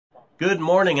Good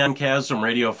morning, I'm Chasm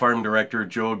Radio Farm Director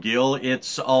Joe Gill.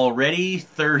 It's already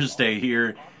Thursday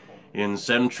here in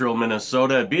central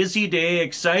Minnesota. Busy day,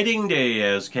 exciting day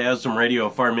as Chasm Radio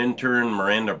Farm intern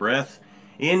Miranda Breath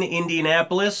in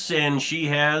Indianapolis, and she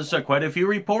has quite a few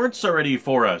reports already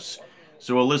for us.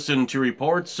 So we'll listen to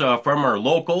reports from our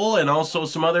local and also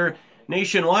some other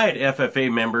nationwide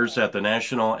FFA members at the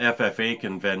National FFA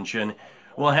Convention.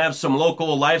 We'll have some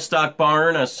local livestock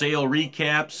barn sale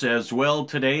recaps as well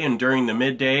today and during the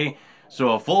midday.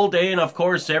 So a full day, and of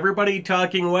course everybody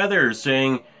talking weather,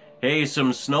 saying, hey,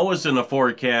 some snow is in the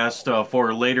forecast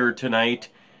for later tonight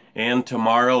and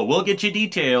tomorrow. We'll get you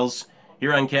details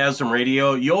here on Chasm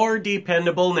Radio, your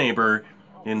dependable neighbor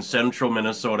in central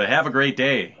Minnesota. Have a great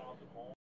day.